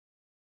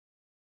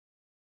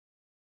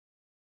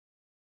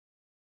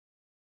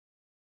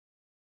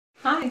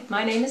Hi,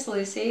 my name is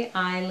Lucy.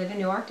 I live in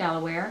Newark,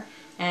 Delaware,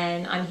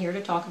 and I'm here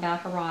to talk about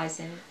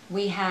Horizon.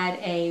 We had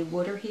a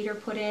water heater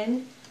put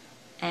in,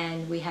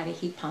 and we had a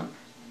heat pump,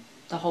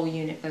 the whole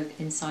unit, both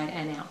inside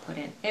and out, put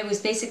in. It was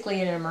basically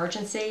an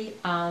emergency.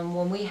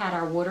 When we had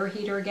our water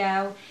heater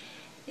go,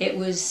 it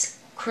was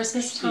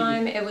Christmas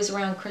time. It was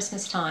around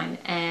Christmas time,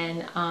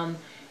 and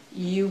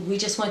we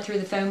just went through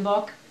the phone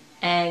book,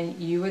 and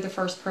you were the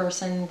first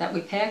person that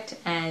we picked,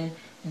 and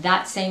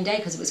that same day,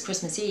 because it was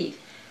Christmas Eve,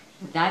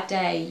 that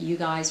day you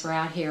guys were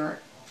out here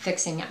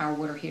fixing our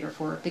water heater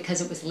for it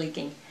because it was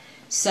leaking.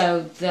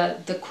 So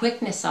the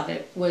quickness of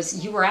it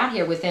was, you were out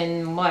here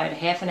within what,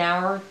 half an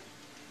hour?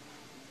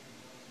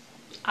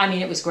 I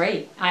mean, it was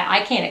great.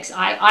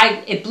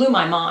 It blew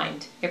my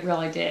mind. It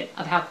really did,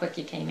 of how quick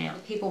you came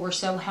out. People were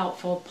so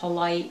helpful,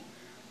 polite.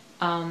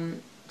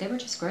 They were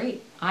just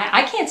great.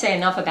 I can't say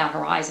enough about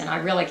Horizon. I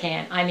really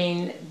can't. I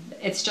mean,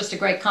 it's just a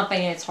great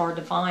company, and it's hard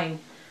to find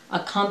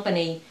a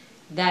company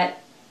that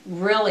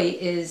really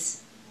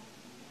is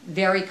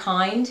very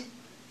kind,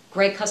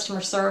 great customer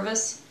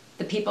service.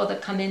 The people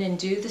that come in and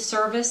do the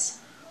service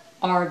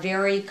are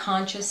very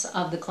conscious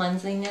of the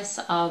cleanliness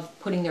of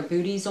putting their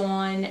booties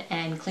on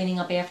and cleaning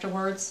up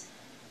afterwards.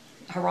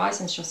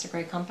 Horizon's just a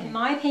great company. In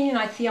my opinion,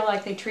 I feel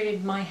like they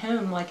treated my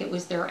home like it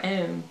was their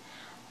own.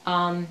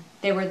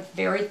 They were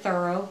very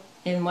thorough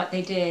in what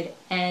they did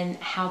and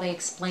how they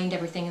explained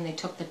everything, and they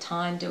took the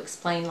time to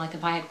explain, like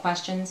if I had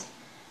questions,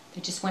 they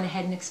just went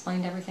ahead and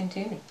explained everything to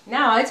me.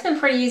 Now, it's been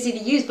pretty easy to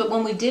use, but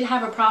when we did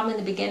have a problem in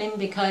the beginning,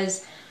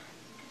 because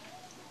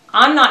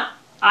I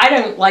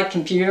don't like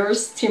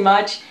computers too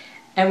much,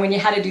 and when you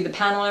had to do the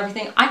panel and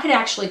everything, I could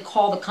actually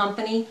call the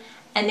company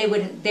and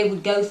they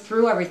would go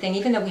through everything.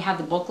 Even though we have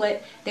the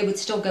booklet, they would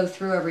still go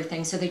through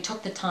everything. So they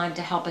took the time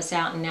to help us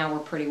out, and now we're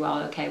pretty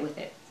well okay with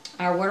it.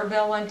 Our water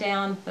bill went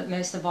down, but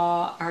most of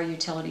all, our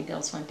utility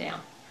bills went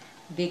down,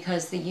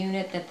 because the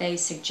unit that they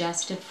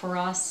suggested for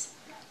us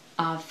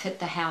fit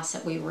the house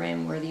that we were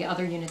in, where the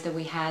other unit that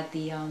we had,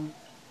 the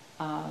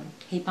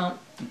heat pump,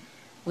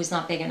 was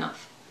not big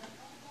enough.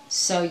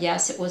 So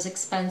yes, it was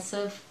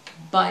expensive,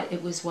 but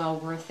it was well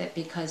worth it,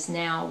 because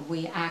now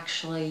we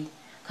actually,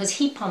 because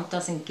heat pump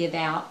doesn't give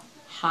out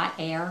hot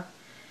air,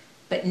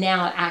 but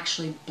now it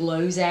actually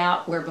blows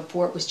out, where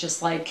before it was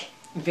just like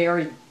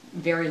very,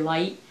 very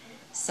light.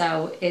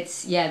 So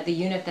it's, yeah, the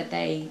unit that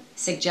they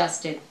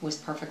suggested was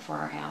perfect for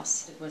our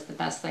house. It was the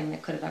best thing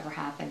that could have ever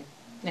happened.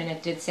 And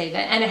it did save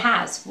it, and it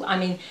has. I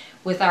mean,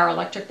 with our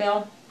electric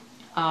bill,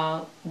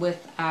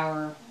 with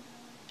our,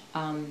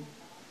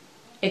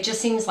 it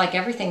just seems like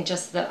everything,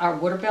 our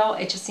water bill,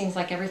 it just seems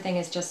like everything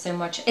is just so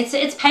much,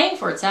 it's paying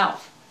for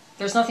itself.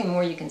 There's nothing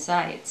more you can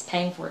say. It's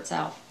paying for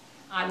itself.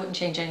 I wouldn't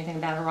change anything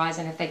about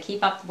Horizon. If they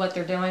keep up what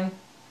they're doing,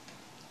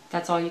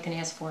 that's all you can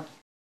ask for.